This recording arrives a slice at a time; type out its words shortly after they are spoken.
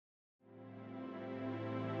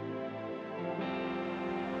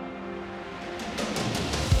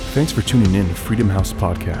Thanks for tuning in to Freedom House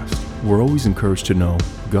Podcast. We're always encouraged to know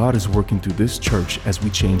God is working through this church as we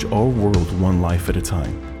change our world one life at a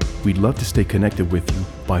time. We'd love to stay connected with you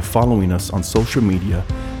by following us on social media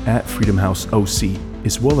at Freedom House OC,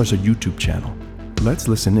 as well as our YouTube channel. Let's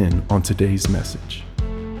listen in on today's message.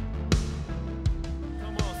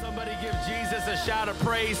 Shout of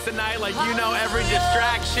praise tonight, like you know, every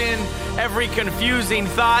distraction, every confusing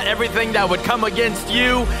thought, everything that would come against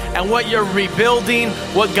you and what you're rebuilding,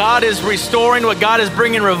 what God is restoring, what God is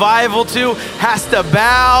bringing revival to, has to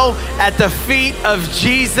bow at the feet of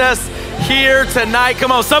Jesus here tonight.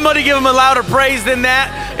 Come on, somebody give him a louder praise than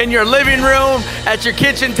that. In your living room, at your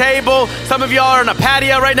kitchen table. Some of y'all are on a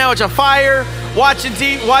patio right now with a fire, watching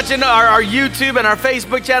our YouTube and our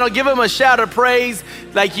Facebook channel. Give him a shout of praise,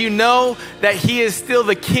 like you know that he is still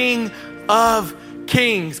the King of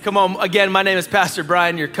Kings. Come on, again, my name is Pastor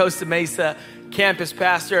Brian, your Costa Mesa campus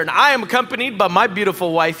pastor, and I am accompanied by my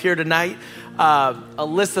beautiful wife here tonight,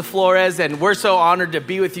 Alyssa Flores, and we're so honored to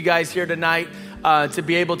be with you guys here tonight, to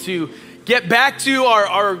be able to get back to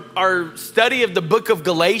our study of the book of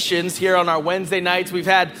Galatians here on our Wednesday nights. We've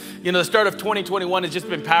had, the start of 2021 has just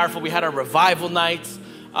been powerful. We had our revival nights,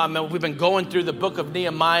 and we've been going through the book of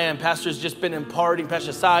Nehemiah, and Pastor's just been imparting,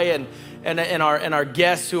 Pastor Saya and our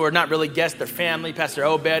guests who are not really guests, they're family, Pastor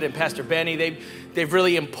Obed and Pastor Benny. They've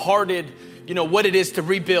really imparted, what it is to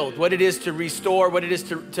rebuild, what it is to restore, what it is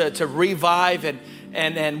to revive,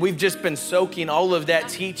 and we've just been soaking all of that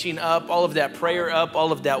teaching up, all of that prayer up,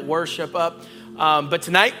 all of that worship up. But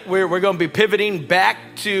tonight, we're going to be pivoting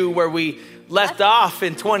back to where we left off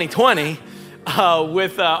in 2020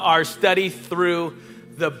 with our study through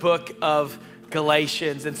the book of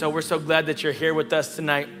Galatians. And so we're so glad that you're here with us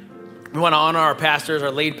tonight. We want to honor our pastors,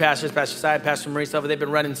 our lead pastors, Pastor Sai and Pastor Marisa. They've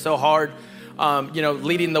been running so hard,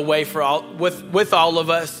 leading the way for with all of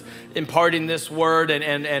us, imparting this word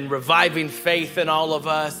and reviving faith in all of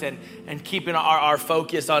us and keeping our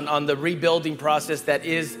focus on the rebuilding process that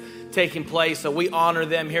is taking place. So we honor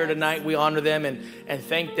them here tonight. We honor them and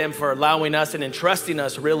thank them for allowing us and entrusting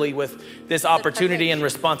us really with this opportunity and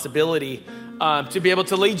responsibility to be able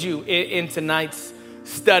to lead you in tonight's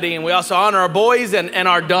study. And we also honor our boys and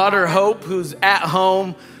our daughter Hope, who's at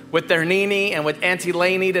home with their Nini and with Auntie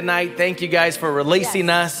Lainey tonight. Thank you guys for releasing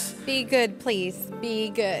us. Be good, please. Be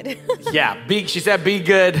good. Yeah, she said be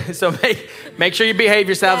good. So make sure you behave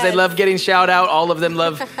yourselves. Yes. They love getting shout out. All of them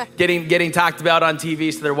love getting talked about on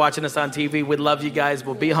TV. So they're watching us on TV. We love you guys.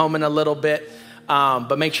 We'll be home in a little bit.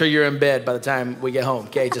 But make sure you're in bed by the time we get home.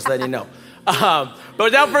 Okay, just letting you know. But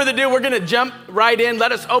without further ado, we're going to jump right in.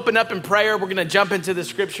 Let us open up in prayer. We're going to jump into the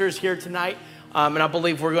scriptures here tonight. And I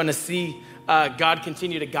believe we're going to see God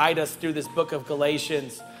continue to guide us through this book of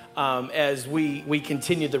Galatians as we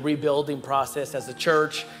continue the rebuilding process as a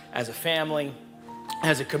church, as a family,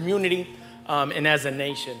 as a community, and as a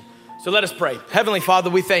nation. So let us pray. Heavenly Father,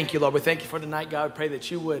 we thank you, Lord. We thank you for tonight, God. We pray that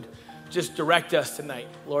you would just direct us tonight.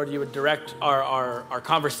 Lord, you would direct our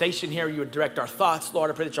conversation here. You would direct our thoughts,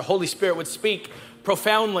 Lord. I pray that your Holy Spirit would speak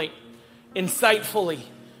profoundly, insightfully,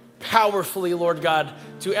 powerfully, Lord God,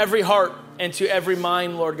 to every heart and to every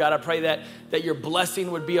mind, Lord God. I pray that your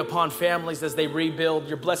blessing would be upon families as they rebuild.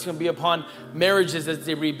 Your blessing would be upon marriages as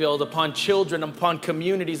they rebuild, upon children, upon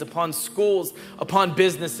communities, upon schools, upon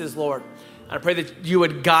businesses, Lord. And I pray that you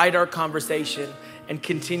would guide our conversation and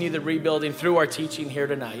continue the rebuilding through our teaching here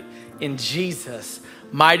tonight. In Jesus'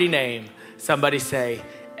 mighty name, somebody say,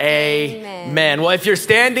 Amen. Well, if you're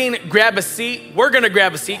standing, grab a seat. We're going to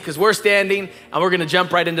grab a seat because we're standing, and we're going to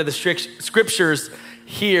jump right into the scriptures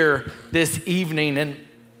here this evening. And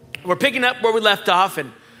we're picking up where we left off,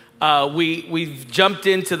 and we've jumped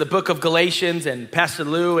into the book of Galatians, and Pastor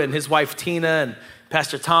Lou and his wife Tina, and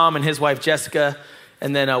Pastor Tom and his wife Jessica.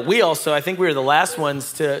 And then we also, I think we were the last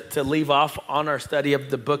ones to leave off on our study of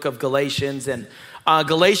the book of Galatians. And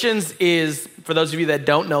Galatians is, for those of you that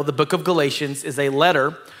don't know, the book of Galatians is a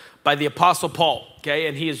letter by the Apostle Paul, okay?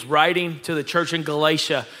 And he is writing to the church in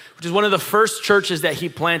Galatia, which is one of the first churches that he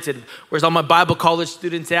planted. Where's all my Bible college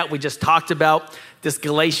students at? We just talked about this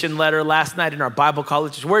Galatian letter last night in our Bible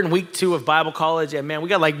college. We're in week 2 of Bible college, and man, we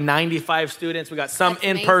got like 95 students. We got some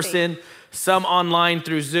in person, some online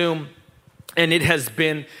through Zoom, and it has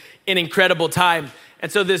been an incredible time.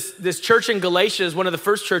 And so this church in Galatia is one of the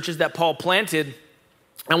first churches that Paul planted,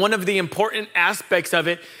 and one of the important aspects of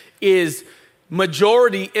it is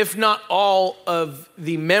majority, if not all, of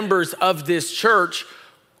the members of this church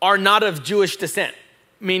are not of Jewish descent,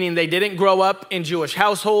 meaning they didn't grow up in Jewish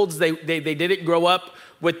households. They didn't grow up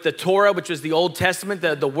with the Torah, which was the Old Testament,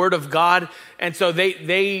 the Word of God. And so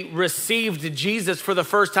they received Jesus for the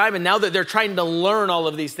first time, and now that they're trying to learn all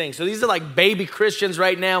of these things. So these are like baby Christians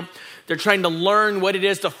right now. They're trying to learn what it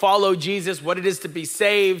is to follow Jesus, what it is to be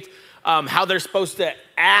saved, how they're supposed to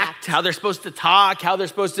act, how they're supposed to talk, how they're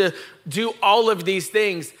supposed to do all of these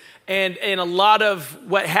things. And a lot of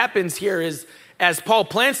what happens here is as Paul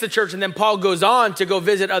plants the church and then Paul goes on to go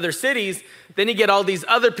visit other cities, then you get all these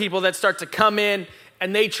other people that start to come in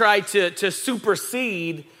and they try to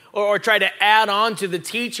supersede or try to add on to the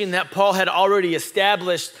teaching that Paul had already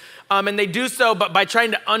established. And they do so by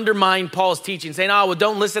trying to undermine Paul's teaching, saying, oh, well,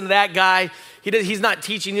 don't listen to that guy. He's not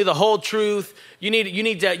teaching you the whole truth. You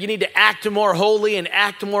need to act more holy and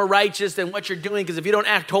act more righteous than what you're doing, because if you don't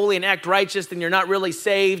act holy and act righteous, then you're not really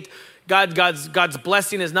saved. God's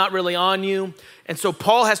blessing is not really on you. And so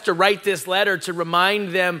Paul has to write this letter to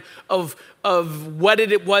remind them of what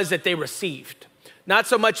it was that they received. Not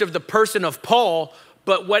so much of the person of Paul,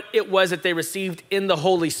 but what it was that they received in the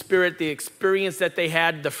Holy Spirit, the experience that they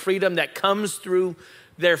had, the freedom that comes through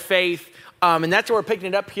their faith. And that's where we're picking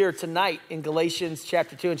it up here tonight in Galatians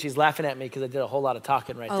chapter 2. And she's laughing at me because I did a whole lot of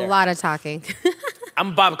talking right there. A lot of talking. I'm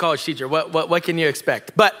a Bible college teacher. What can you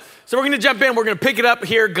expect? So we're going to jump in. We're going to pick it up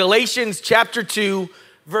here, Galatians chapter 2,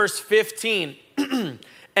 verse 15.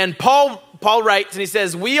 And Paul writes, and he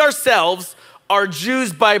says, we ourselves are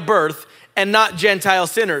Jews by birth and not Gentile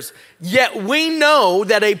sinners. Yet we know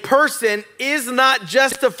that a person is not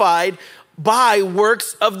justified by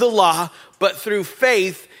works of the law, but through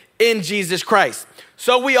faith in Jesus Christ.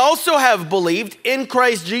 So we also have believed in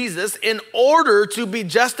Christ Jesus in order to be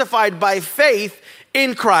justified by faith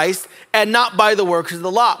in Christ and not by the works of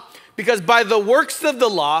the law. Because by the works of the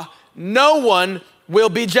law, no one will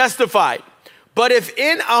be justified. But if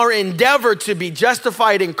in our endeavor to be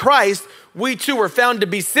justified in Christ, we too were found to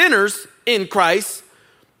be sinners in Christ,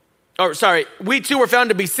 we too were found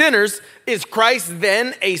to be sinners, is Christ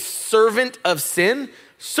then a servant of sin?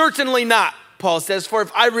 Certainly not, Paul says, for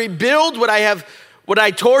if I rebuild what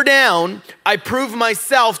I tore down, I prove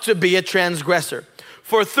myself to be a transgressor.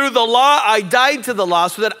 For through the law, I died to the law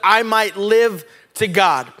so that I might live to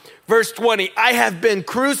God. Verse 20, I have been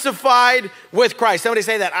crucified with Christ. Somebody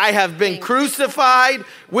say that. I have been crucified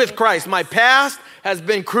with Christ. My past has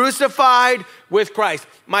been crucified with Christ.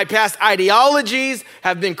 My past ideologies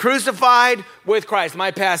have been crucified with Christ.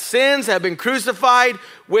 My past sins have been crucified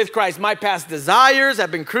with Christ. My past desires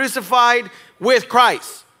have been crucified with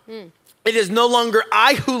Christ. It is no longer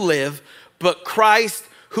I who live, but Christ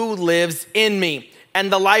who lives in me. And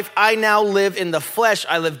the life I now live in the flesh,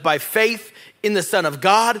 I live by faith in the Son of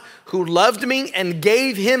God who loved me and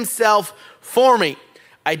gave himself for me.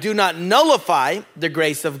 I do not nullify the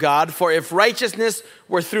grace of God, for if righteousness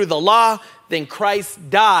were through the law, then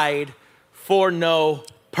Christ died for no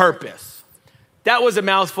purpose. That was a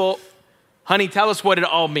mouthful. Honey, tell us what it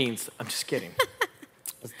all means. I'm just kidding.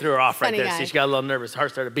 Let's throw her off right there. See, she got a little nervous.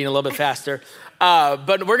 Heart started beating a little bit faster.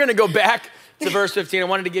 But we're going to go back to verse 15. I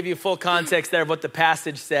wanted to give you full context there of what the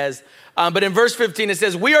passage says. But in verse 15, it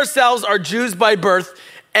says, we ourselves are Jews by birth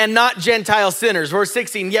and not Gentile sinners. Verse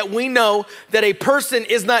 16, yet we know that a person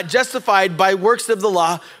is not justified by works of the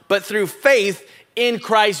law, but through faith in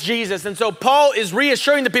Christ Jesus. And so Paul is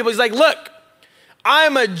reassuring the people. He's like, look,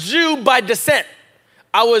 I'm a Jew by descent.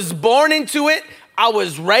 I was born into it. I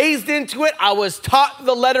was raised into it. I was taught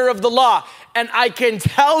the letter of the law. And I can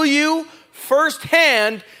tell you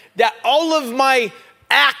firsthand that all of my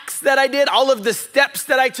acts that I did, all of the steps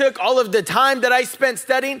that I took, all of the time that I spent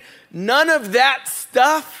studying, none of that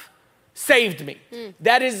stuff saved me.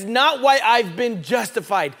 That is not why I've been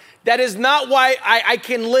justified. That is not why I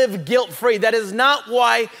can live guilt-free. That is not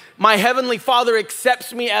why my Heavenly Father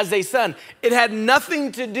accepts me as a son. It had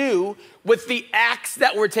nothing to do with the acts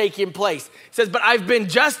that were taking place. It says, but I've been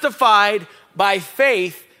justified by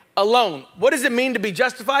faith alone. What does it mean to be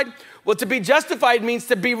justified? Well, to be justified means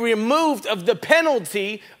to be removed of the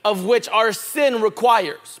penalty of which our sin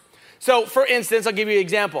requires. So, for instance, I'll give you an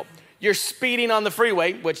example. You're speeding on the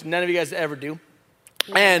freeway, which none of you guys ever do,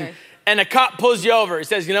 and a cop pulls you over. He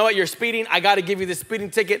says, you know what, you're speeding. I got to give you the speeding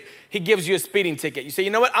ticket. He gives you a speeding ticket. You say, you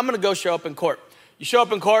know what, I'm going to go show up in court. You show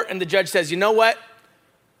up in court, and the judge says, you know what,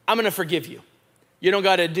 I'm going to forgive you. You don't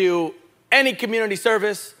got to do any community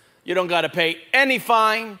service. You don't got to pay any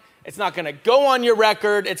fine. It's not going to go on your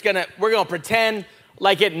record. We're going to pretend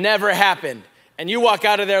like it never happened. And you walk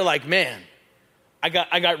out of there like, man, I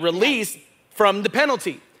got released from the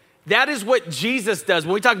penalty. That is what Jesus does.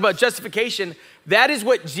 When we talk about justification, that is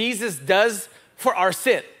what Jesus does for our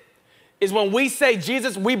sin. Is when we say,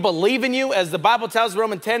 Jesus, we believe in you, as the Bible tells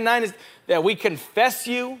Romans 10:9, is that we confess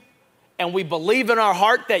you and we believe in our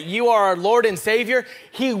heart that you are our Lord and Savior,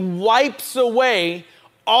 he wipes away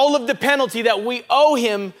all of the penalty that we owe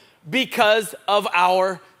him because of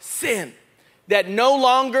our sin. That no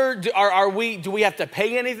longer do we have to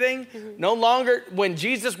pay anything. No longer, when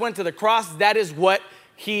Jesus went to the cross, that is what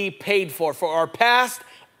he paid for our past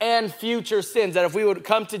and future sins. That if we would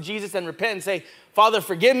come to Jesus and repent and say, Father,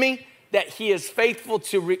 forgive me, that he is faithful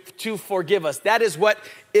to forgive us. That is what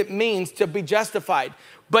it means to be justified.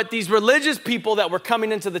 But these religious people that were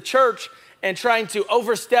coming into the church and trying to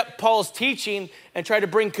overstep Paul's teaching and try to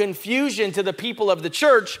bring confusion to the people of the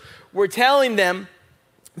church were telling them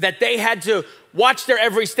that they had to watch their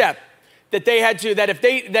every step, that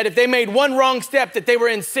if they made one wrong step, that they were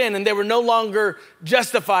in sin and they were no longer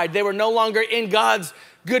justified. They were no longer in God's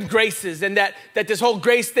good graces, and that this whole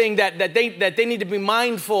grace thing, that they need to be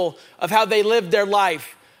mindful of how they live their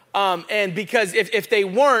life. And because if they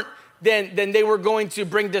weren't, then they were going to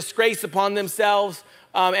bring disgrace upon themselves.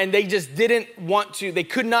 And they just they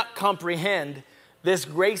could not comprehend this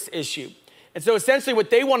grace issue. And so essentially what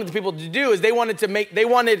they wanted the people to do is they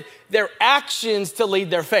wanted their actions to lead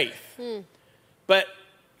their faith. But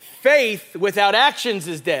faith without actions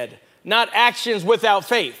is dead, not actions without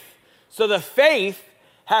faith. So the faith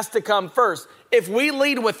has to come first. If we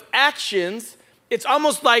lead with actions, it's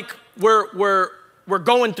almost like we're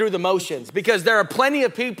going through the motions, because there are plenty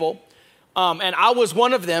of people, and I was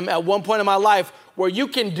one of them at one point in my life, where you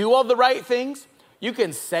can do all the right things, you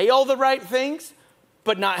can say all the right things,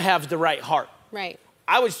 but not have the right heart. Right.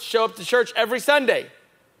 I would show up to church every Sunday,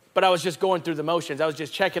 but I was just going through the motions. I was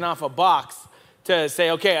just checking off a box to say,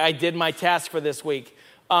 okay, I did my task for this week.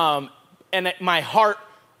 And my heart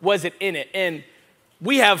wasn't in it. And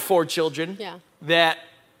we have 4 children that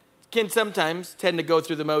can sometimes tend to go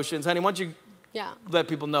through the motions. Honey, why don't you let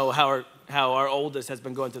people know how our oldest has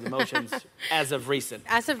been going through the motions as of recent?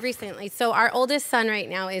 As of recently. So our oldest son right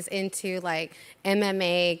now is into like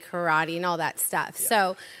MMA, karate, and all that stuff.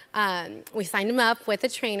 Yeah. So we signed him up with a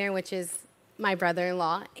trainer, which is my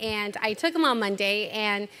brother-in-law. And I took him on Monday,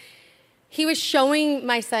 and he was showing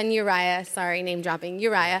my son Uriah, name dropping,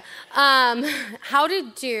 Uriah, how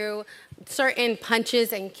to do certain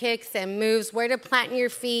punches and kicks and moves, where to plant your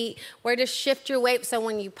feet, where to shift your weight. So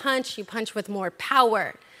when you punch with more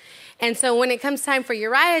power. And so when it comes time for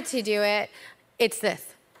Uriah to do it, it's this,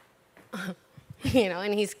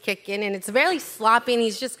 and he's kicking, and it's very sloppy, and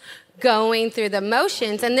he's just going through the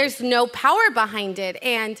motions, and there's no power behind it.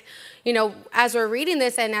 And, as we're reading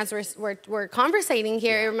this and as we're conversating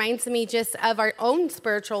here, it reminds me just of our own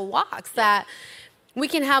spiritual walks, that we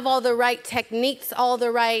can have all the right techniques, all the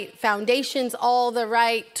right foundations, all the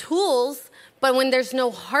right tools, but when there's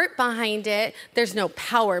no heart behind it, there's no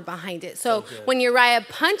power behind it. So when Uriah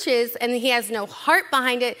punches and he has no heart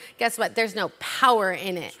behind it, guess what? There's no power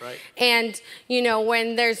in it. That's right. And,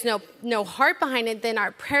 when there's no heart behind it, then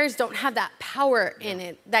our prayers don't have that power in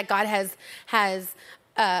it that God has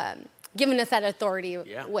given us that authority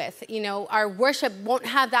with. Our worship won't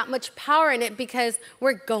have that much power in it because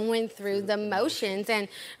we're going through the motions. And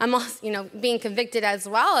I'm also, being convicted as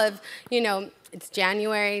well of, it's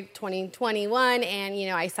January 2021,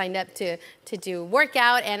 and, I signed up to do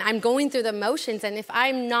workout, and I'm going through the motions. And if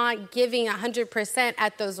I'm not giving 100%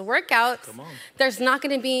 at those workouts, there's not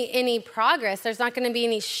going to be any progress. There's not going to be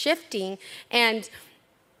any shifting. And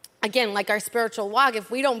again, like our spiritual walk, if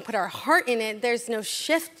we don't put our heart in it, there's no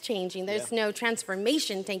shift changing. There's no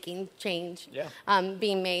transformation being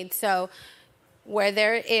made. So where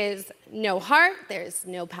there is no heart, there's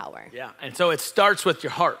no power. Yeah, and so it starts with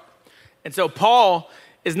your heart. And so Paul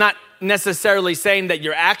is not necessarily saying that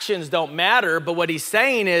your actions don't matter, but what he's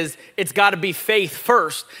saying is it's got to be faith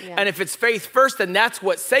first. Yeah. And if it's faith first, then that's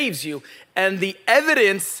what saves you. And the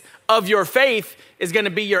evidence of your faith is going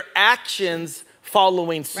to be your actions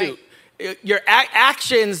following suit. Right. Your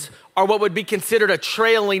actions are what would be considered a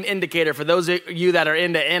trailing indicator. For those of you that are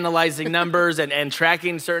into analyzing numbers and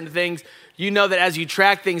tracking certain things, you know that as you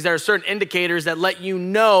track things, there are certain indicators that let you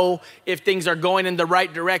know if things are going in the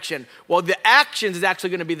right direction. Well, the actions is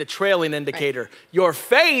actually going to be the trailing indicator. Right. Your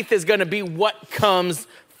faith is going to be what comes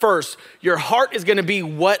first. Your heart is going to be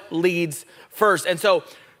what leads first. And so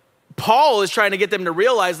Paul is trying to get them to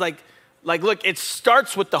realize, look, it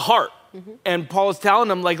starts with the heart. Mm-hmm. And Paul is telling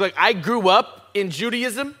them, look, I grew up in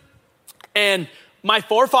Judaism, and my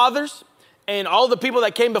forefathers and all the people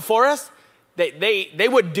that came before us, they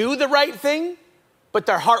would do the right thing, but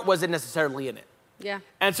their heart wasn't necessarily in it. Yeah.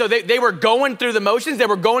 And so they were going through the motions. They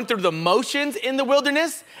were going through the motions in the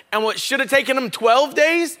wilderness, and what should have taken them 12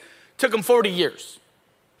 days took them 40 years.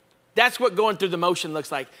 That's what going through the motion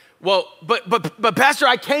looks like. Well, but Pastor,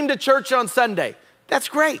 I came to church on Sunday. That's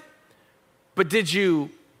great. but did you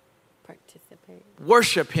Participate.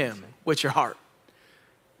 worship him with your heart?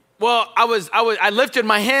 Well, I lifted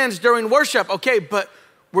my hands during worship. Okay, but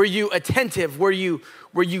were you attentive? Were you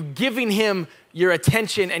giving him your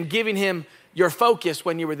attention and giving him your focus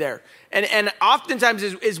when you were there? And oftentimes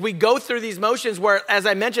as we go through these motions where, as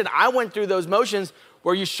I mentioned, I went through those motions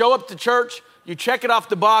where you show up to church, you check it off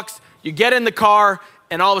the box, you get in the car,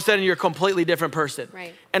 and all of a sudden you're a completely different person.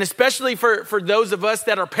 Right. And especially for those of us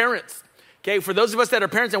that are parents, okay? For those of us that are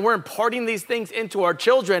parents and we're imparting these things into our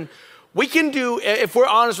children, we can do, if we're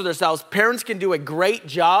honest with ourselves, parents can do a great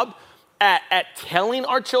job at telling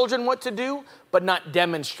our children what to do, but not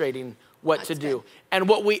demonstrating what to do. And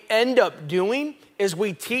what we end up doing is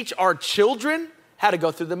we teach our children how to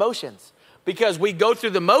go through the motions. Because we go through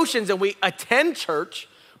the motions and we attend church,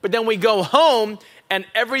 but then we go home and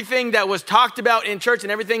everything that was talked about in church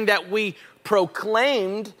and everything that we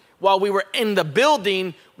proclaimed while we were in the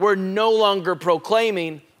building, we're no longer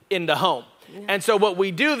proclaiming in the home. Yeah. And so what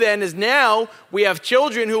we do then is now we have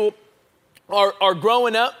children who are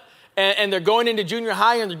growing up and they're going into junior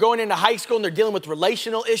high and they're going into high school and they're dealing with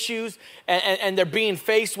relational issues and they're being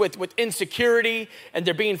faced with insecurity and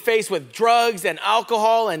they're being faced with drugs and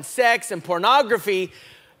alcohol and sex and pornography.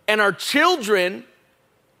 And our children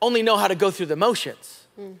only know how to go through the motions.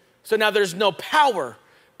 So now there's no power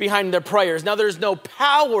behind their prayers. Now there's no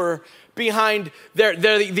power behind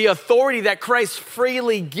the authority that Christ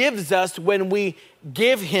freely gives us when we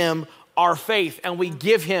give him our faith and we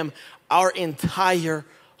give him our entire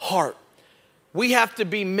heart. We have to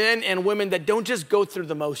be men and women that don't just go through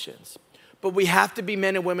the motions, but we have to be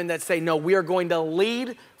men and women that say, no, we are going to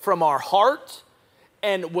lead from our heart.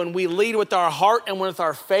 And when we lead with our heart and with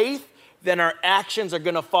our faith, then our actions are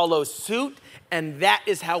going to follow suit. And that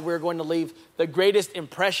is how we're going to leave the greatest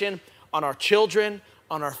impression on our children,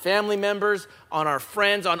 on our family members, on our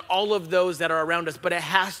friends, on all of those that are around us. But it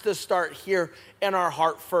has to start here in our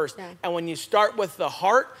heart first. Yeah. And when you start with the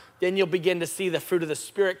heart, then you'll begin to see the fruit of the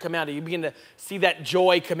Spirit come out of you. You begin to see that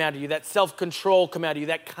joy come out of you, that self-control come out of you,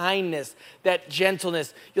 that kindness, that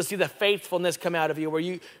gentleness. You'll see the faithfulness come out of you where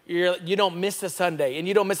you don't miss a Sunday. And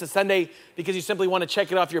you don't miss a Sunday because you simply want to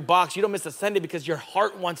check it off your box. You don't miss a Sunday because your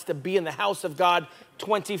heart wants to be in the house of God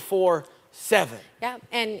 24/7. Yeah,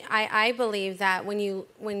 and I believe that when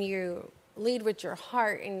you lead with your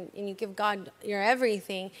heart and you give God your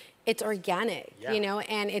everything, it's organic, you know,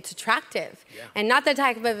 and it's attractive. Yeah. And not the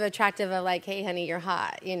type of attractive of like, hey, honey, you're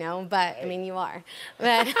hot, you know, but I mean, you are.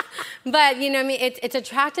 But, you know what I mean? It's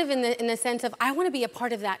attractive in the sense of, I want to be a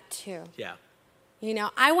part of that too. Yeah. You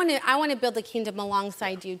know, I want to build a kingdom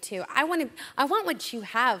alongside you too. I want what you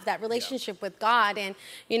have, that relationship with God. And,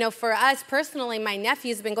 you know, for us personally, my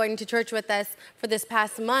nephew's been going to church with us for this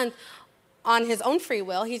past month on his own free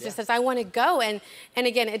will. He just says, I want to go. And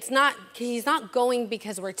again, he's not going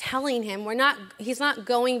because we're telling him. He's not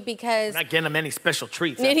going because... We're not getting him any special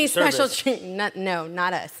treats. Any special treat. No,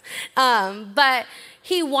 not us. But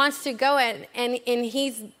he wants to go and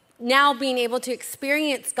he's now being able to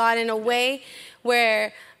experience God in a way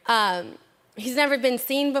where he's never been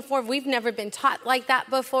seen before. We've never been taught like that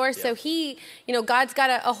before. Yeah. So he, you know, God's got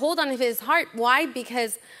a hold on his heart. Why?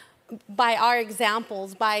 Because by our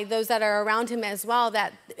examples, by those that are around him as well,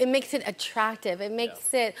 that it makes it attractive. It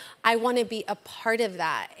makes it, I want to be a part of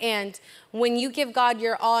that. And when you give God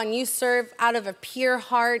your all and you serve out of a pure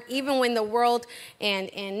heart, even when the world and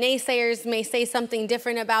naysayers may say something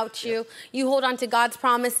different about you, you hold on to God's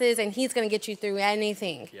promises and he's going to get you through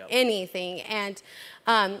anything. And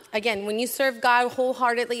again, when you serve God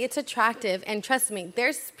wholeheartedly, it's attractive. And trust me,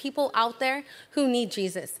 there's people out there who need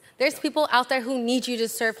Jesus. There's people out there who need you to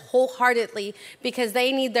serve wholeheartedly because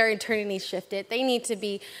they need their eternity shifted. They need to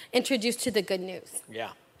be introduced to the good news.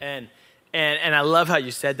 Yeah, and I love how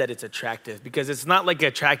you said that it's attractive because it's not like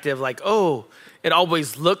attractive like, oh, it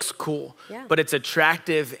always looks cool. Yeah. But it's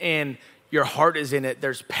attractive and your heart is in it.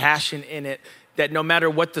 There's passion in it that no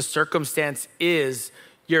matter what the circumstance is,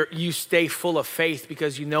 you stay full of faith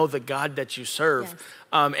because you know the God that you serve.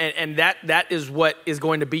 Yes. And that is what is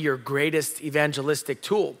going to be your greatest evangelistic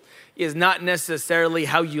tool, is not necessarily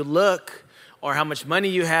how you look or how much money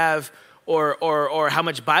you have or how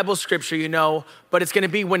much Bible scripture you know, but it's going to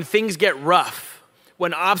be when things get rough,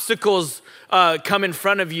 when obstacles come in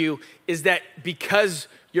front of you, is that because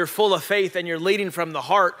you're full of faith and you're leading from the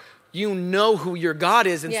heart, you know who your God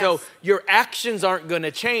is. And so your actions aren't going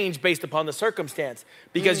to change based upon the circumstance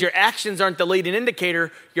because your actions aren't the leading indicator.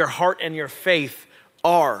 Your heart and your faith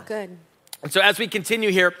are. Good. And so as we continue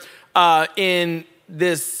here in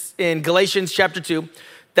Galatians chapter 2,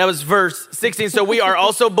 That was verse 16. So we are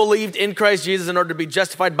also believed in Christ Jesus in order to be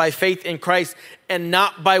justified by faith in Christ and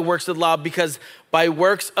not by works of the law, because by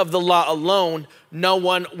works of the law alone, no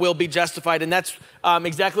one will be justified. And that's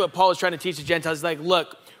exactly what Paul is trying to teach the Gentiles. He's like,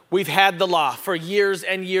 look, we've had the law for years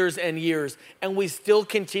and years and years, and we still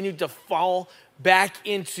continue to fall back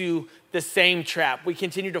into the same trap. We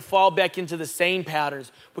continue to fall back into the same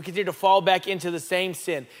patterns. We continue to fall back into the same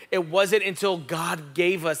sin. It wasn't until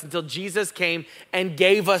until Jesus came and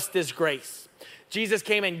gave us this grace. Jesus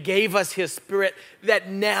came and gave us his Spirit that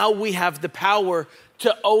now we have the power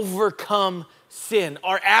to overcome sin.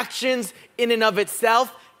 Our actions in and of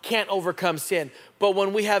itself can't overcome sin. But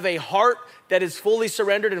when we have a heart that is fully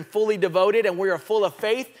surrendered and fully devoted and we are full of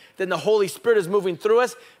faith, then the Holy Spirit is moving through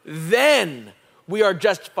us, then we are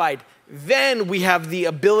justified. Then we have the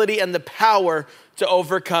ability and the power to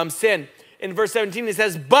overcome sin. In verse 17, it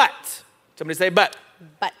says, but, somebody say but.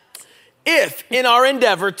 But. If in our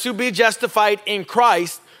endeavor to be justified in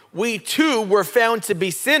Christ, we too were found to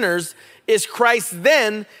be sinners, is Christ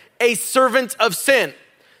then a servant of sin?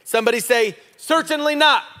 Somebody say, certainly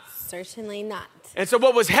not. Certainly not. And so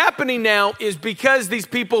what was happening now is because these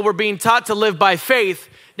people were being taught to live by faith,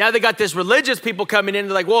 now they got this religious people coming in.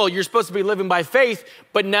 They're like, whoa, you're supposed to be living by faith,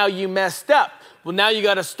 but now you messed up. Well, now you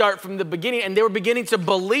got to start from the beginning. And they were beginning to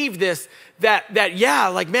believe this, that yeah,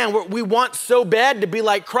 like, man, we want so bad to be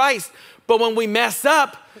like Christ. But when we mess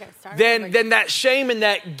up, then that shame and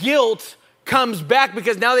that guilt comes back,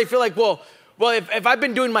 because now they feel like, well, if I've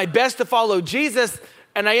been doing my best to follow Jesus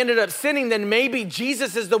and I ended up sinning, then maybe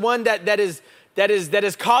Jesus is the one that is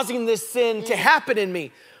causing this sin to happen in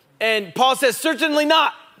me. And Paul says, certainly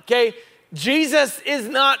not, okay? Jesus is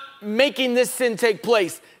not making this sin take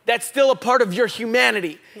place. That's still a part of your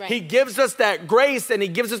humanity. Right. He gives us that grace and he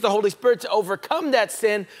gives us the Holy Spirit to overcome that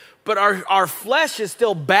sin, but our flesh is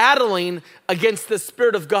still battling against the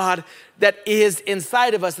Spirit of God that is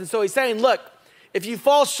inside of us. And so he's saying, look, if you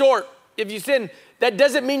fall short, if you sin, that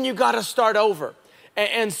doesn't mean you got to start over.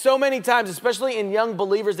 And so many times, especially in young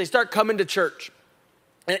believers, they start coming to church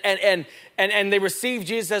and they receive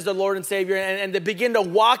Jesus as their Lord and Savior, and they begin to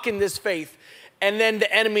walk in this faith. And then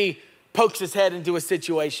the enemy pokes his head into a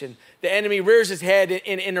situation. The enemy rears his head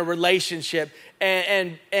in a relationship.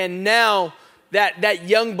 And now that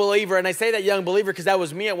young believer, and I say that young believer because that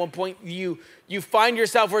was me at one point, you find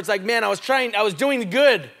yourself where it's like, man, I was doing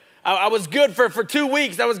good. I was good for 2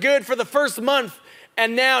 weeks. I was good for the first month.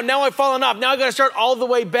 And now I've fallen off. Now I got to start all the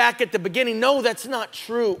way back at the beginning. No, that's not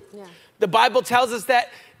true. Yeah. The Bible tells us that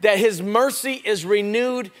his mercy is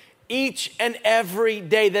renewed each and every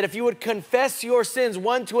day, that if you would confess your sins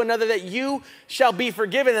one to another, that you shall be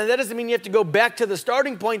forgiven. And that doesn't mean you have to go back to the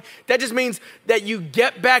starting point. That just means that you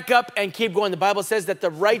get back up and keep going. The Bible says that the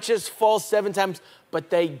righteous fall 7 times, but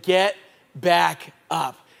they get back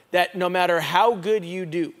up. That no matter how good you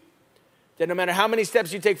do, that no matter how many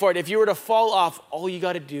steps you take forward, if you were to fall off, all you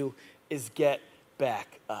got to do is get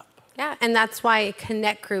back up. Yeah, and that's why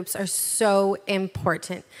connect groups are so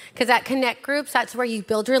important. Because at connect groups, that's where you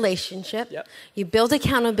build relationship, yep. You build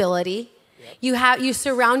accountability, yep. You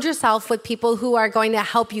surround yourself with people who are going to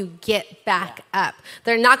help you get back up.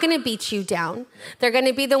 They're not going to beat you down. They're going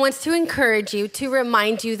to be the ones to encourage you, to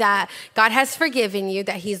remind you that God has forgiven you,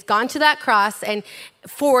 that he's gone to that cross and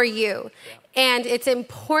for you. Yeah. And it's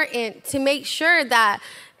important to make sure that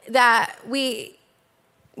we,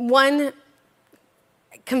 one,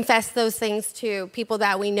 confess those things to people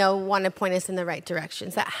that we know want to point us in the right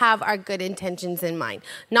directions, that have our good intentions in mind.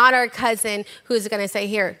 Not our cousin who's going to say,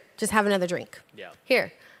 here, just have another drink. Yeah.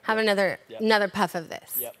 Here, have another puff of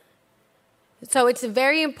this. Yep. So it's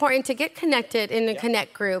very important to get connected in a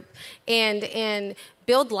connect group and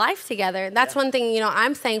build life together. That's one thing,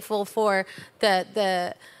 I'm thankful for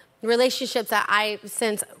the relationships that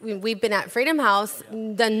since we've been at Freedom House,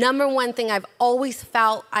 the number one thing I've always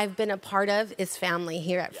felt I've been a part of is family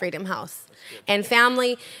here at Freedom House. And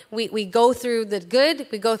family, we go through the good,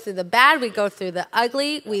 we go through the bad, we go through the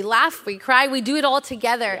ugly, we laugh, we cry, we do it all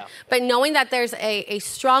together. Yeah. But knowing that there's a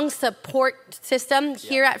strong support system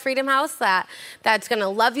here at Freedom House that's going to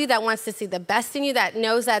love you, that wants to see the best in you, that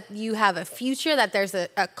knows that you have a future, that there's a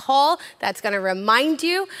call that's going to remind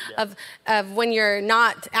you of when you're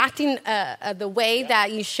not acting the way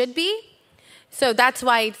that you should be. So that's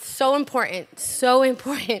why it's so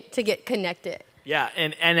important to get connected. Yeah,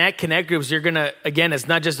 and at Connect Groups, you're going to, again, it's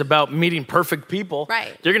not just about meeting perfect people.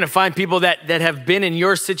 Right. You're going to find people that have been in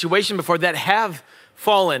your situation before, that have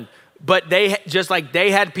fallen. But just like they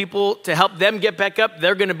had people to help them get back up,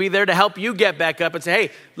 they're going to be there to help you get back up and say,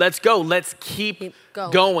 hey, let's go. Let's keep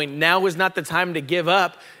going. Now is not the time to give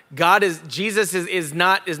up. Jesus is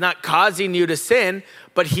not causing you to sin,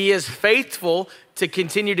 but he is faithful to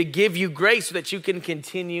continue to give you grace so that you can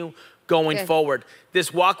continue going forward.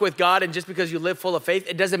 This walk with God, and just because you live full of faith,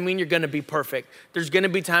 it doesn't mean you're going to be perfect. There's going to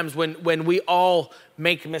be times when we all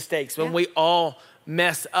make mistakes, when we all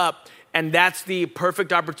mess up, and that's the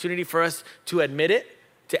perfect opportunity for us to admit it,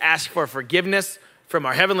 to ask for forgiveness from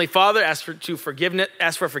our Heavenly Father, ask for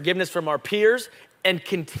forgiveness from our peers, and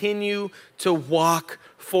continue to walk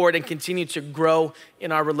forward and continue to grow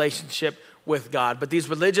in our relationship with God. But these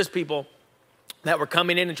religious people that were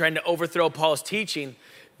coming in and trying to overthrow Paul's teaching,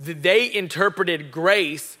 they interpreted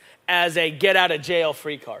grace as a get out of jail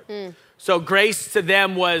free card. So grace to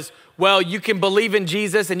them was, well, you can believe in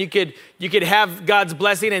Jesus and you could have God's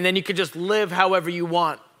blessing and then you could just live however you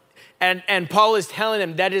want. And Paul is telling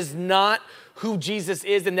them that is not who Jesus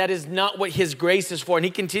is, and that is not what his grace is for. And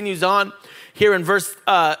he continues on here in verse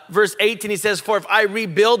 18. He says, "For if I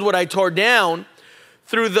rebuild what I tore down,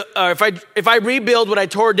 if I rebuild what I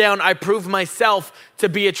tore down, I prove myself to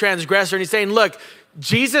be a transgressor." And he's saying, look,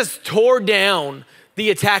 Jesus tore down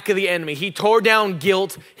the attack of the enemy. He tore down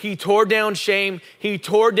guilt. He tore down shame. He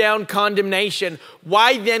tore down condemnation.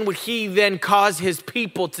 Why then would he then cause his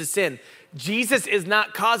people to sin? Jesus is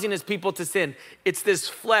not causing his people to sin. It's this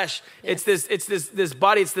flesh. Yes. It's this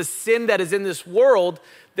body. It's the sin that is in this world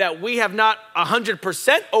that we have not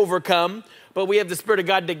 100% overcome, but we have the Spirit of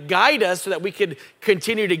God to guide us so that we could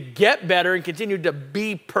continue to get better and continue to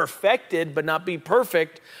be perfected, but not be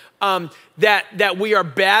perfect. That we are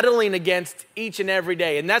battling against each and every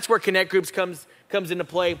day. And that's where Connect Groups comes into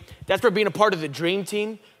play. That's where being a part of the Dream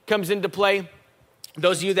Team comes into play.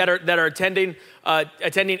 Those of you that are attending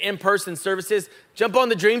in-person services, jump on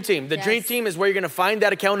the Dream Team. The Dream Team is where you're going to find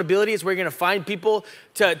that accountability. It's where you're going to find people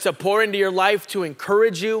to pour into your life, to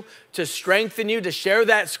encourage you, to strengthen you, to share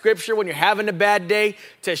that scripture when you're having a bad day,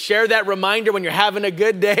 to share that reminder when you're having a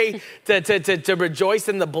good day, to rejoice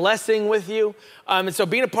in the blessing with you. And so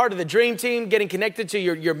being a part of the Dream Team, getting connected to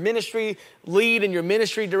your ministry lead and your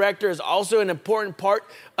ministry director is also an important part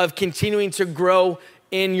of continuing to grow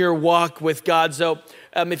in your walk with God. So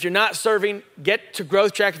if you're not serving, get to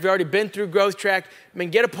Growth Track. If you've already been through Growth Track,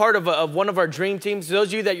 get a part of one of our Dream Teams. Those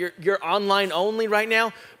of you that you're online only right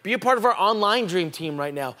now, be a part of our online Dream Team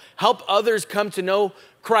right now. Help others come to know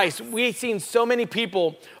Christ. We've seen so many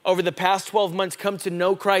people over the past 12 months come to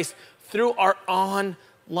know Christ through our online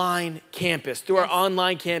campus,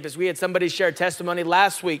 We had somebody share a testimony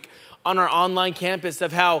last week on our online campus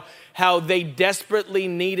of how they desperately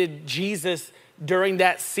needed Jesus during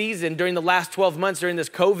that season, during the last 12 months, during this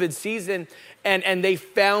COVID season. And they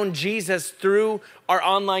found Jesus through our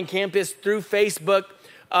online campus, through Facebook.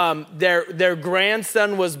 Their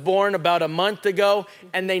grandson was born about a month ago,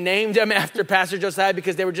 and they named him after Pastor Josiah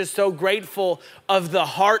because they were just so grateful of the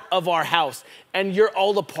heart of our house. And you're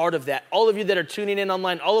all a part of that. All of you that are tuning in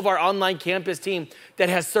online, all of our online campus team that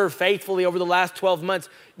has served faithfully over the last 12 months,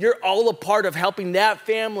 you're all a part of helping that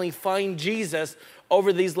family find Jesus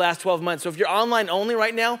over these last 12 months. So if you're online only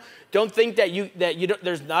right now, don't think that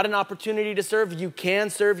there's not an opportunity to serve. You can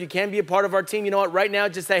serve. You can be a part of our team. You know what? Right now,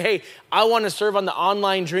 just say, hey, I want to serve on the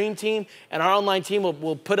online Dream Team, and our online team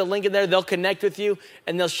will put a link in there. They'll connect with you,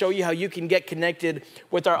 and they'll show you how you can get connected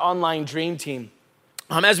with our online Dream Team.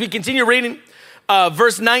 As we continue reading,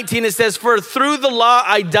 verse 19, it says, "For through the law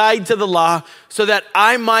I died to the law, so that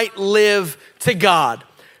I might live to God."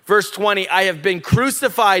 Verse 20, "I have been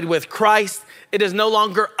crucified with Christ. It is no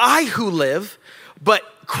longer I who live, but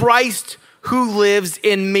Christ who lives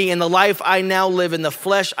in me. In the life I now live in the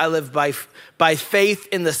flesh, I live by faith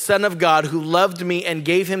in the Son of God who loved me and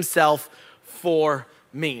gave himself for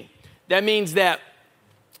me." That means that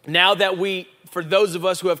now that for those of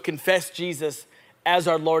us who have confessed Jesus as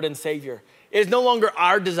our Lord and Savior, it is no longer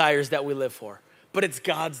our desires that we live for, but it's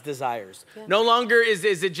God's desires. Yeah. No longer is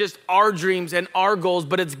it just our dreams and our goals,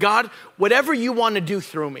 but it's God, whatever you want to do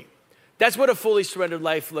through me. That's what a fully surrendered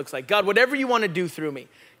life looks like. God, whatever you want to do through me.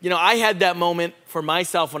 You know, I had that moment for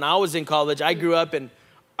myself when I was in college. I grew up and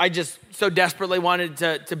I just so desperately wanted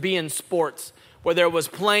to be in sports, whether it was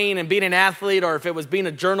playing and being an athlete or if it was being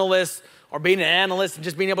a journalist or being an analyst and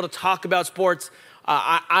just being able to talk about sports.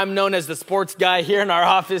 I'm known as the sports guy here in our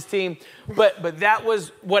office team. But that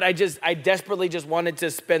was what I desperately just wanted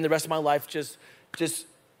to spend the rest of my life just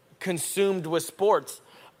consumed with sports.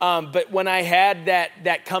 But when I had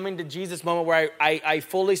that coming to Jesus moment where I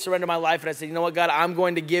fully surrendered my life and I said, you know what, God, I'm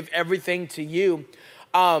going to give everything to you.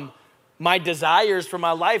 My desires for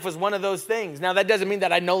my life was one of those things. Now, that doesn't mean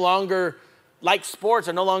that I no longer like sports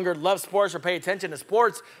or no longer love sports or pay attention to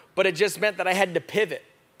sports, but it just meant that I had to pivot.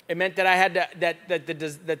 It meant that I had to,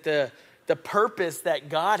 that the the purpose that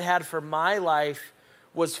God had for my life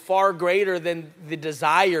was far greater than the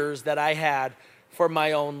desires that I had for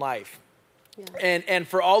my own life. Yeah. And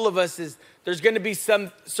for all of us, there's going to be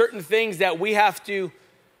some certain things that we have to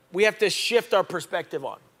shift our perspective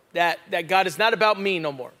on. That God is not about me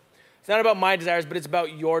no more. It's not about my desires, but it's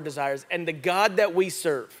about your desires. And the God that we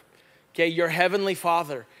serve, okay, your heavenly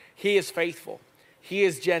Father, he is faithful. He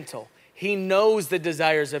is gentle. He knows the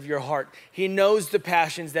desires of your heart. He knows the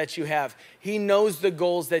passions that you have. He knows the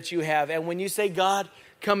goals that you have. And when you say, God,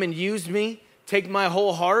 come and use me, take my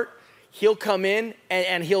whole heart, he'll come in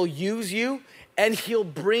and he'll use you, and he'll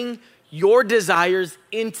bring your desires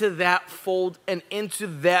into that fold and into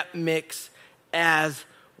that mix as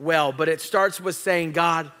well. But it starts with saying,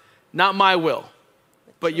 God, not my will,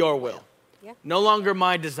 but your will. Yeah. No longer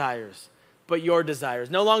my desires, but your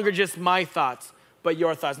desires. No longer just my thoughts, but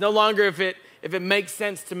your thoughts. No longer if it makes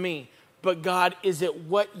sense to me, but God, is it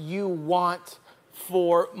what you want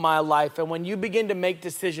for my life? And when you begin to make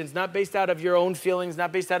decisions, not based out of your own feelings,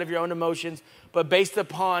 not based out of your own emotions, but based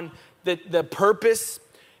upon the purpose,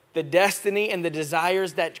 the destiny, and the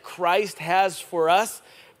desires that Christ has for us,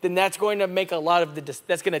 then that's going to make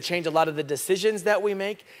that's going to change a lot of the decisions that we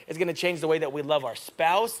make. It's going to change the way that we love our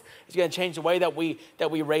spouse. It's going to change the way that we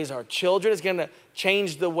raise our children. It's going to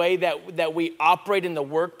change the way that we operate in the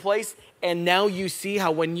workplace. And now you see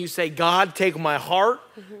how when you say, God, take my heart,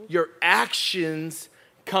 your actions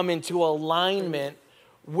come into alignment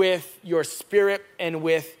with your spirit and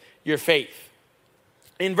with your faith.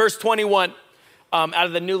 In verse 21, out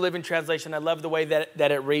of the New Living Translation, I love the way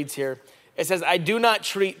that it reads here. It says, I do not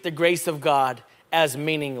treat the grace of God as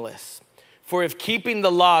meaningless. For if keeping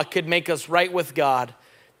the law could make us right with God,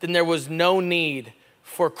 then there was no need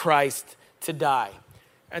for Christ to die.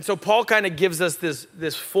 And so Paul kind of gives us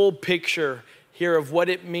this full picture here of what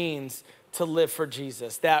it means to live for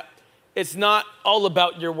Jesus. That it's not all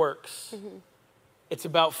about your works. It's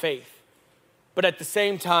about faith. But at the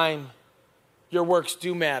same time, your works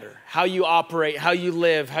do matter. How you operate, how you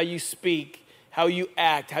live, how you speak, how you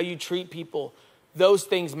act, how you treat people, those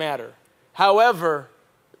things matter. However,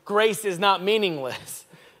 grace is not meaningless.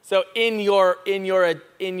 So in your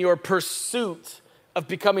pursuit of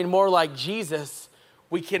becoming more like Jesus,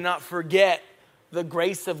 we cannot forget the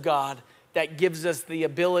grace of God that gives us the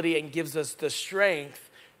ability and gives us the strength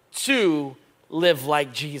to live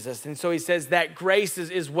like Jesus. And so he says that grace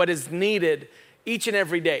is what is needed each and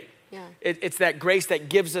every day. Yeah. It's that grace that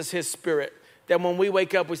gives us his spirit. That when we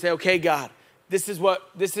wake up, we say, okay, God, this is what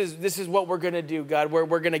we're going to do, God. We're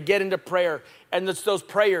going to get into prayer. And it's those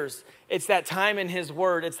prayers. It's that time in his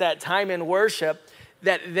word. It's that time in worship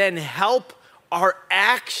that then help our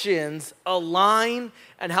actions align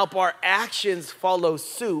and help our actions follow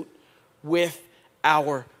suit with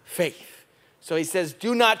our faith. So he says,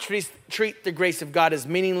 do not treat the grace of God as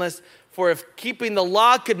meaningless. For if keeping the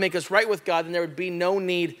law could make us right with God, then there would be no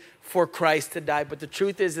need for Christ to die. But the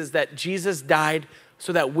truth is that Jesus died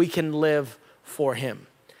so that we can live for him.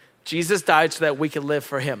 Jesus died so that we could live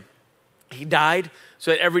for him. He died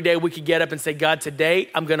so that every day we could get up and say, God, today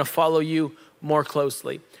I'm going to follow you more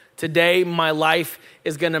closely. Today my life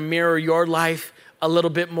is going to mirror your life a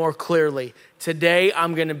little bit more clearly. Today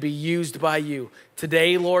I'm going to be used by you.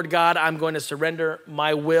 Today, Lord God, I'm going to surrender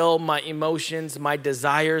my will, my emotions, my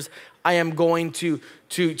desires. I am going to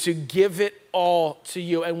give it all to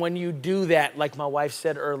you. And when you do that, like my wife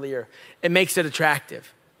said earlier, it makes it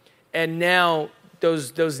attractive. And now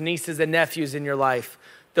those nieces and nephews in your life,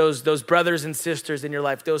 those brothers and sisters in your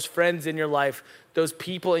life, those friends in your life, those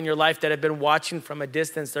people in your life that have been watching from a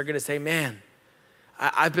distance, they're going to say, man,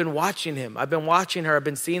 I've been watching him. I've been watching her. I've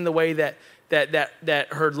been seeing the way that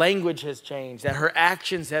her language has changed, that her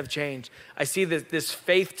actions have changed. I see this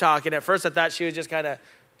faith talk. And at first I thought she was just kind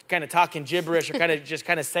of talking gibberish or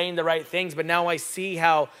kind of saying the right things. But now I see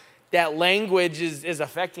how that language is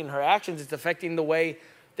affecting her actions. It's affecting the way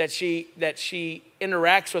that she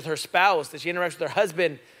interacts with her spouse, that she interacts with her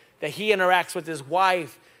husband, that he interacts with his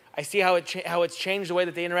wife. I see how it's changed the way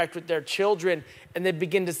that they interact with their children, and they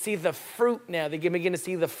begin to see the fruit now. They begin to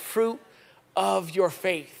see the fruit of your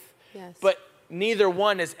faith. Yes. But neither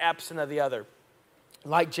one is absent of the other.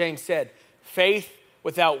 Like James said, faith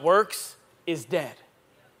without works is dead.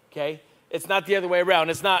 Okay? It's not the other way around.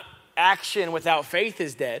 It's not action without faith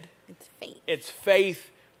is dead. It's faith. It's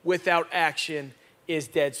faith without action is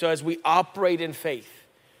dead. So as we operate in faith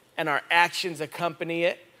and our actions accompany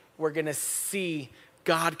it, we're going to see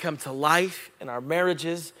God come to life in our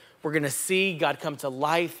marriages. We're going to see God come to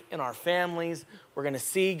life in our families. We're going to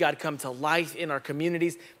see God come to life in our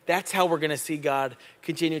communities. That's how we're going to see God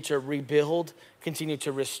continue to rebuild, continue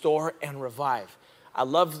to restore and revive. I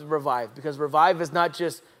love Revive, because Revive is not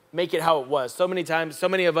just make it how it was. So many times, so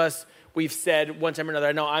many of us, we've said one time or another,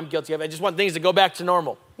 I know I'm guilty of it, I just want things to go back to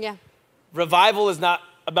normal. Yeah. Revival is not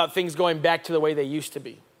about things going back to the way they used to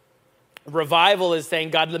be. Revival is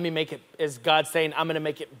saying, God, let me make it, is God saying, I'm going to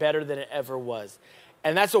make it better than it ever was.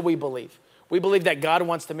 And that's what we believe. We believe that God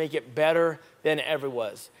wants to make it better than it ever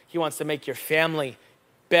was. He wants to make your family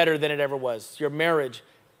better than it ever was, your marriage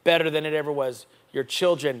better than it ever was, your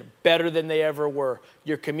children better than they ever were,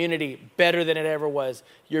 your community better than it ever was,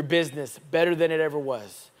 your business better than it ever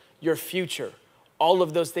was, your future. All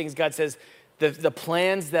of those things, God says, the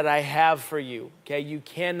plans that I have for you, okay, you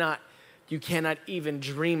cannot even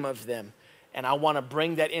dream of them. And I want to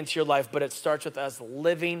bring that into your life, but it starts with us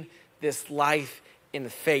living this life in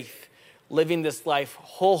faith, living this life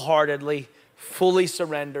wholeheartedly, fully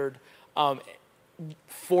surrendered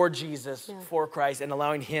for Jesus, for Christ, and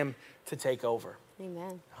allowing him to take over.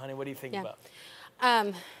 Amen. Honey, what do you think about?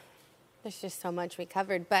 There's just so much we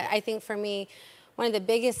covered, but I think for me, one of the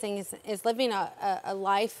biggest things is living a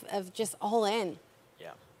life of just all in.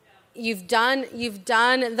 Yeah. You've done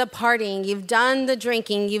the partying, you've done the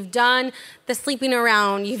drinking, you've done the sleeping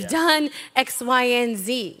around, you've done X, Y, and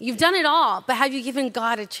Z. You've done it all, but have you given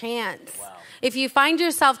God a chance? Wow. If you find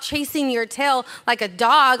yourself chasing your tail like a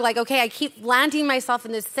dog, like, okay, I keep landing myself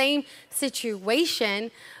in the same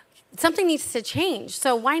situation, something needs to change.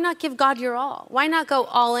 So why not give God your all? Why not go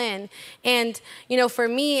all in? And, for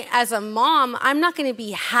me as a mom, I'm not going to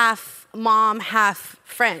be half mom, half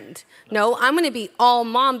friend. No, I'm going to be all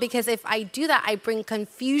mom, because if I do that, I bring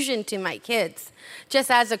confusion to my kids.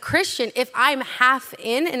 Just as a Christian, if I'm half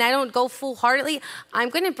in and I don't go full-heartedly, I'm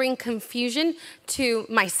going to bring confusion to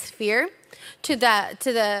my sphere, to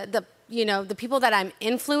the people that I'm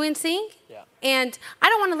influencing. Yeah. And I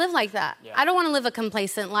don't want to live like that. Yeah. I don't want to live a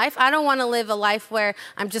complacent life. I don't want to live a life where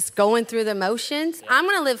I'm just going through the motions. I'm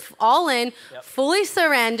going to live all in, fully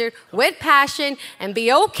surrendered, with passion, and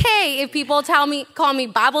be okay if people call me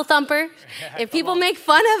Bible thumper. If people make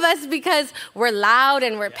fun of us because we're loud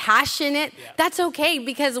and we're passionate, that's okay,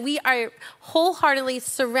 because we are wholeheartedly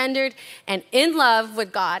surrendered and in love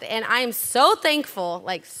with God. And I am so thankful,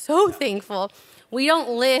 we don't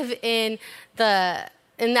live in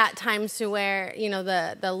that times to where,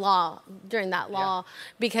 the law, during that law,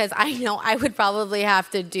 because I know I would probably have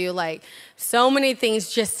to do so many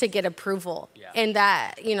things just to get approval. Yeah. And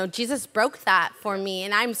that, Jesus broke that for me.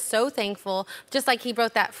 And I'm so thankful, just like he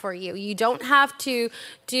broke that for you. You don't have to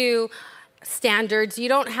do standards. You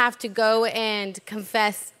don't have to go and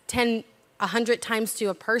confess 100 times to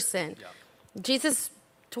a person. Yeah. Jesus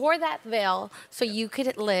tore that veil so you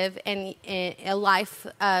could live in a life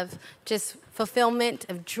of just fulfillment,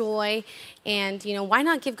 of joy. And, why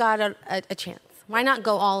not give God a chance? Why not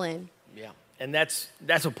go all in? Yeah. And that's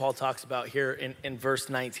what Paul talks about here in verse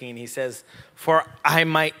 19. He says, for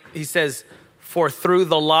through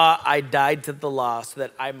the law, I died to the law so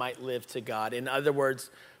that I might live to God. In other words,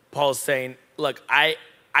 Paul's saying, look, I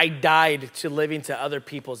died to living to other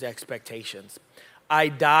people's expectations. I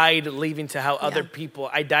died living to how other people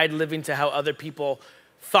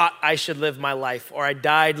thought I should live my life, or I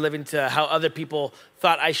died living to how other people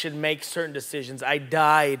thought I should make certain decisions. I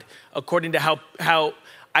died according to how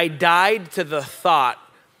I died to the thought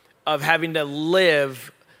of having to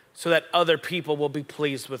live so that other people will be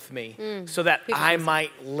pleased with me, so that I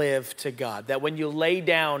might live to God. That when you lay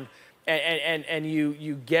down and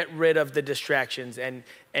you get rid of the distractions and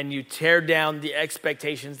you tear down the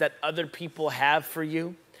expectations that other people have for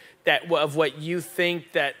you, of what you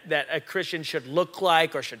think that a Christian should look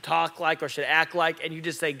like or should talk like or should act like, and you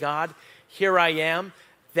just say, God, here I am,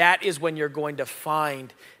 that is when you're going to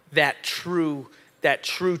find that true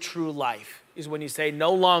life, is when you say,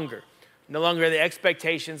 no longer are the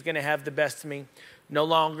expectations going to have the best of me. No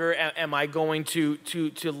longer am I going to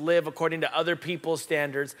live according to other people's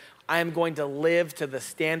standards. I am going to live to the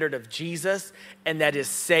standard of Jesus, and that is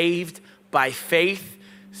saved by faith,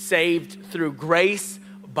 saved through grace,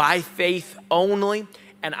 by faith only.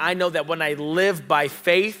 And I know that when I live by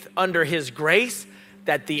faith under his grace,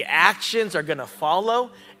 that the actions are going to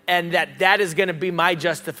follow, and that is going to be my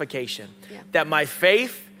justification. Yeah. That my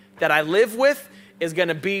faith that I live with is going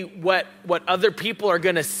to be what other people are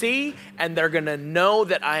going to see, and they're going to know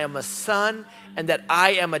that I am a son and that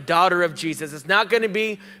I am a daughter of Jesus. It's not going to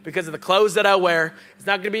be because of the clothes that I wear. It's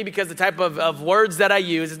not going to be because of the type of words that I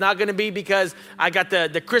use. It's not going to be because I got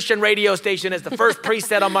the Christian radio station as the first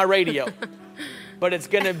preset on my radio. But it's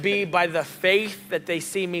going to be by the faith that they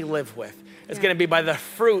see me live with. It's going to be by the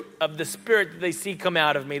fruit of the Spirit that they see come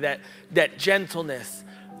out of me, that gentleness,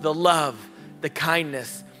 the love, the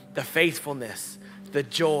kindness, the faithfulness, the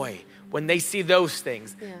joy. when they see those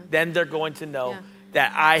things, then they're going to know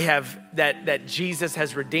that that Jesus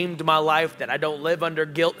has redeemed my life, that I don't live under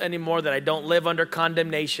guilt anymore, that I don't live under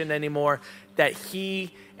condemnation anymore, that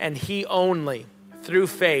he and he only through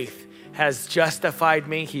faith has justified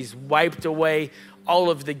me. He's wiped away all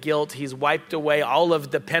of the guilt. He's wiped away all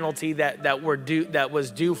of the penalty that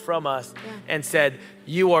was due from us, and said,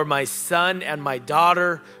 you are my son and my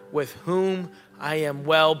daughter with whom I am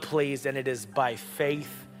well pleased, and it is by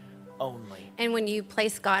faith only. And when you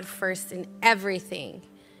place God first in everything,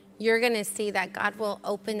 you're going to see that God will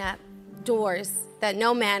open up doors that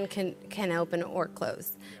no man can open or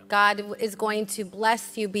close. God is going to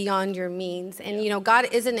bless you beyond your means. And, God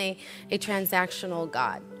isn't a transactional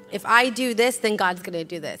God. If I do this, then God's going to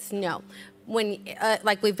do this. No. When,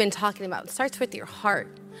 like we've been talking about, it starts with your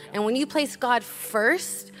heart. And when you place God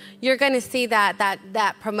first, you're going to see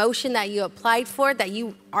that promotion that you applied for, that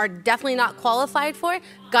you are definitely not qualified for,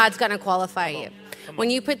 God's going to qualify you. When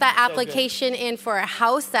you put that application in for a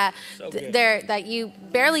house that you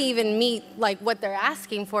barely even meet like what they're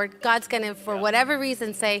asking for, God's going to, for whatever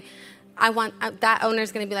reason, say, that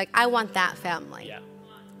owner's going to be like, I want that family.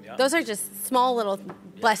 Those are just small little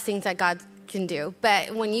blessings that God can do.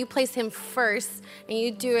 But when you place him first and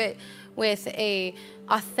you do it with a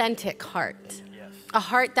authentic heart, a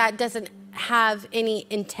heart that doesn't have any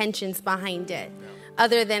intentions behind it,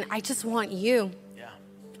 other than, I just want you.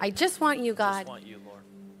 I just want you, God. Just want you, Lord.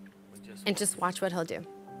 And just watch what he'll do.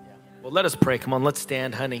 Well, let us pray. Come on, let's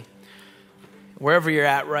stand, honey. Wherever you're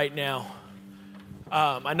at right now,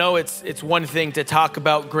 I know it's one thing to talk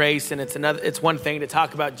about grace, and it's one thing to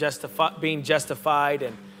talk about being justified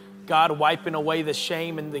and God wiping away the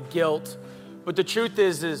shame and the guilt. But the truth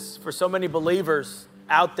is for so many believers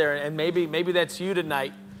out there, and maybe that's you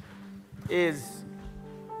tonight, is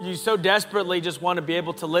you so desperately just want to be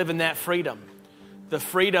able to live in that freedom. The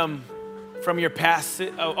freedom from your past,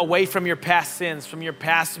 away from your past sins, from your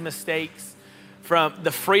past mistakes, from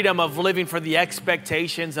the freedom of living for the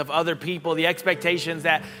expectations of other people, the expectations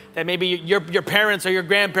that maybe your parents or your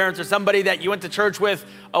grandparents or somebody that you went to church with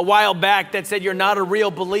a while back that said you're not a real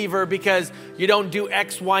believer because you don't do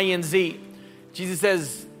X, Y, and Z. Jesus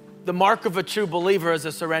says the mark of a true believer is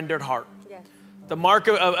a surrendered heart. Yes. The mark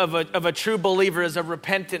of a true believer is a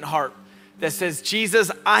repentant heart that says, Jesus,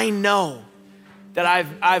 I know that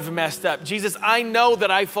I've messed up. Jesus, I know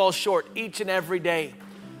that I fall short each and every day.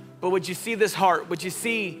 But would you see this heart? Would you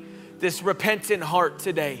see this repentant heart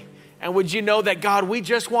today? And would you know that, God, we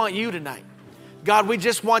just want you tonight. God, we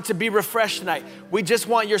just want to be refreshed tonight. We just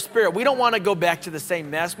want your spirit. We don't want to go back to the same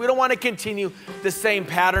mess. We don't want to continue the same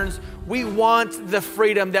patterns. We want the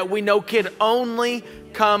freedom that we know can only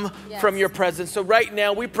come from your presence. So right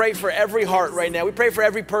now, we pray for every heart right now. We pray for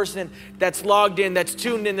every person that's logged in, that's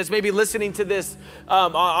tuned in, that's maybe listening to this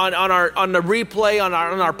on the replay, on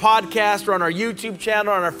our podcast, or on our YouTube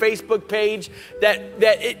channel, on our Facebook page,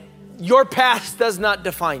 your past does not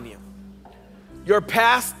define you. Your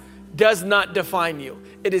past does not define you.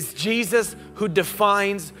 It is Jesus who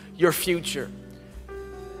defines your future.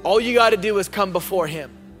 All you got to do is come before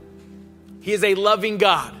him. He is a loving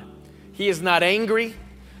God. He is not angry.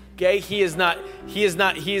 Okay? He is not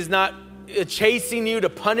chasing you to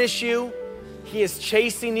punish you. He is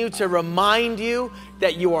chasing you to remind you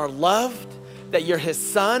that you are loved, that you're his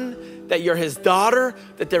son, that you're his daughter,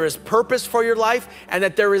 that there is purpose for your life, and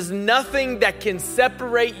that there is nothing that can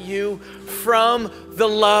separate you from the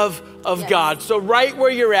love of God. So right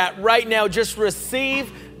where you're at right now, just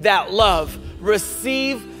receive that love,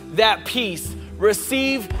 receive that peace,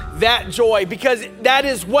 receive that joy, because that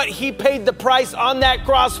is what he paid the price on that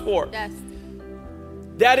cross for. Yes.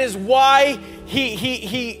 That is why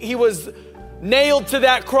he was nailed to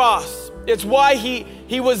that cross. It's why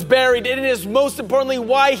he was buried. And it is most importantly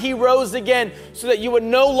why he rose again, so that you would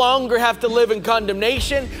no longer have to live in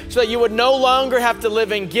condemnation, so that you would no longer have to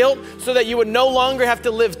live in guilt, so that you would no longer have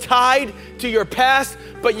to live tied to your past,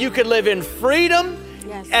 but you could live in freedom.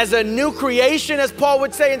 Yes. As a new creation, as Paul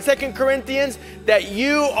would say in 2 Corinthians, that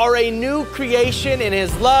you are a new creation in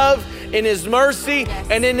his love, in his mercy,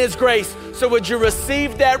 and in his grace. So would you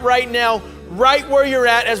receive that right now, right where you're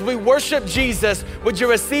at, as we worship Jesus? Would you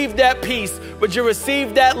receive that peace? Would you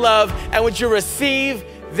receive that love? And would you receive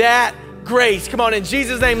that grace? Come on, in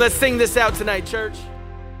Jesus' name, let's sing this out tonight, church.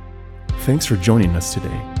 Thanks for joining us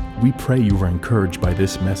today. We pray you were encouraged by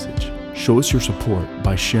this message. Show us your support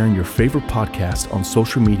by sharing your favorite podcast on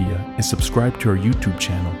social media and subscribe to our YouTube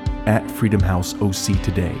channel @Freedom House OC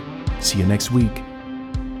today. See you next week.